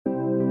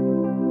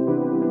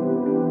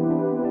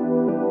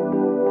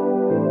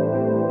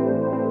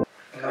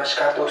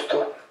नमस्कार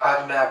दोस्तों,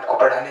 आज मैं आपको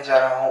पढ़ाने जा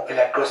रहा हूँ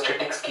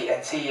इलेक्ट्रोस्टैटिक्स की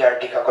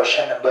एनसीईआरटी का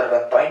क्वेश्चन नंबर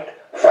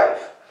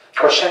 1.5।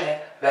 क्वेश्चन है,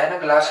 when a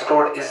glass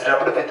rod is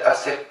rubbed with a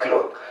silk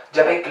cloth.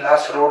 जब एक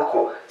ग्लास रोड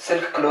को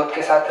सिल्क क्लॉथ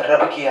के साथ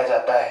रब किया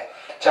जाता है,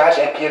 चार्ज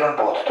अपीयर ऑन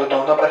बोथ, तो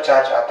दोनों पर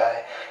चार्ज आता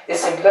है।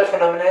 इस similar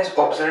phenomena is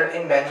observed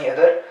in many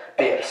other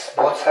pairs.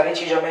 बहुत सारी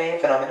चीजों में ये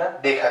फिनोमेना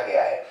देखा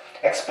गया है।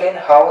 Explain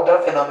how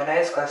the phenomena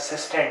is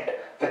consistent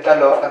with the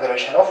law of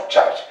conservation of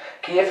charge,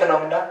 कि ये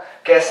फिनोमेना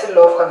कैसे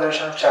law of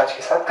conservation of charge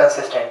के साथ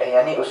कंसिस्टेंट है,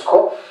 यानी उसको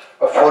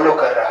फॉलो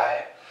कर रहा है।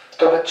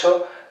 तो बच्चों,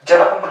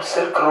 जब हम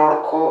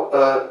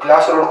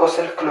ग्लास रोड को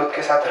सिल्क क्लॉथ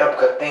के साथ रब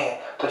करते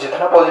हैं, तो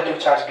जितना पॉजिटिव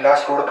चार्ज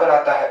ग्लास रोड पर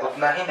आता है,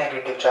 उतना ही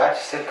नेगेटिव चार्ज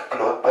सिल्क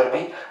क्लॉथ पर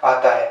भी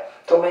आता है।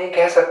 तो मैं ये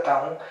कह सकता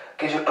हूँ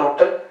कि जो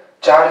टोटल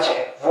चार्ज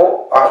है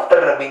वो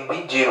आफ्टर रबिंग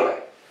भी 0 है।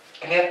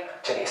 क्लियर?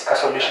 चलिए इसका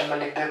सॉल्यूशन मैं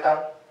लिख देता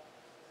हूँ।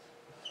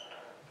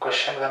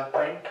 Question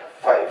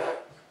 1.5,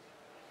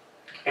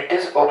 it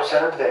is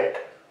observed that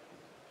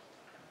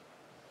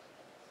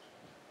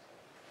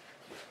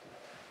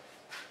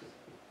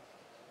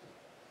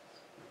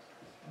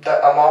the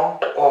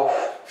amount of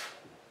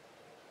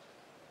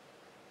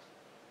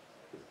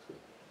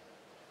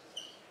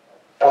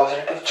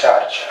positive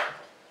charge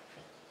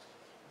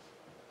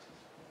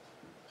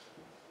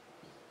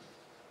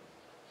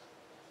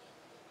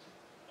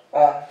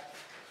on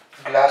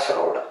glass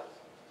rod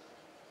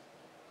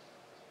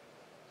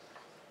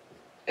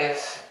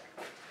is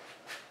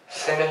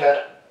similar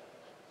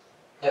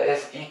या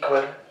is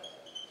equal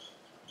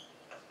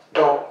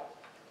to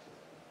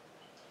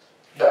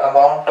the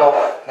amount of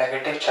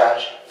negative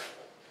charge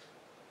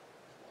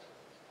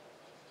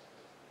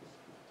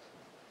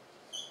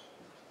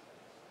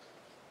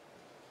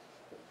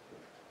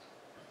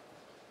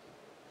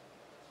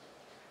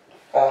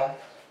on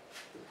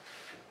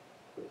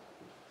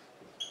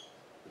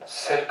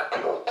silk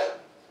cloth.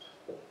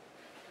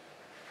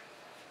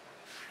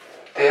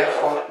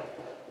 Therefore,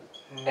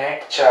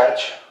 net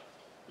charge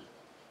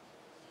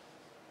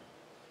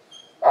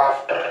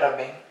after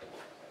rubbing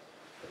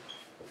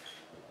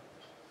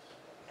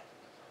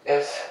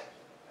is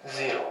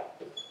 0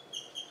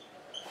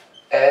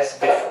 as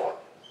before.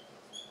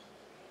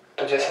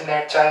 तो जैसे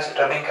net charge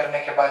rubbing करने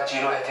के बाद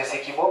 0 है, जैसे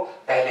कि वो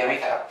पहले भी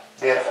था।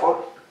 Therefore,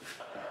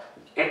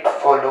 it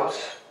follows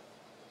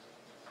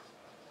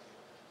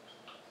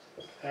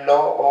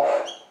law of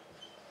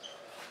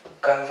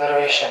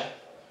conservation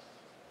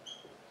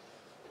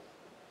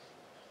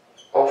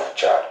of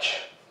charge।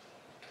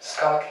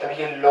 इसका मतलब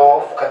ये law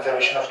of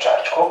conservation of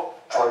charge को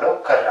फॉलो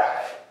कर रहा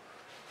है।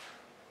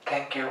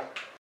 Thank you.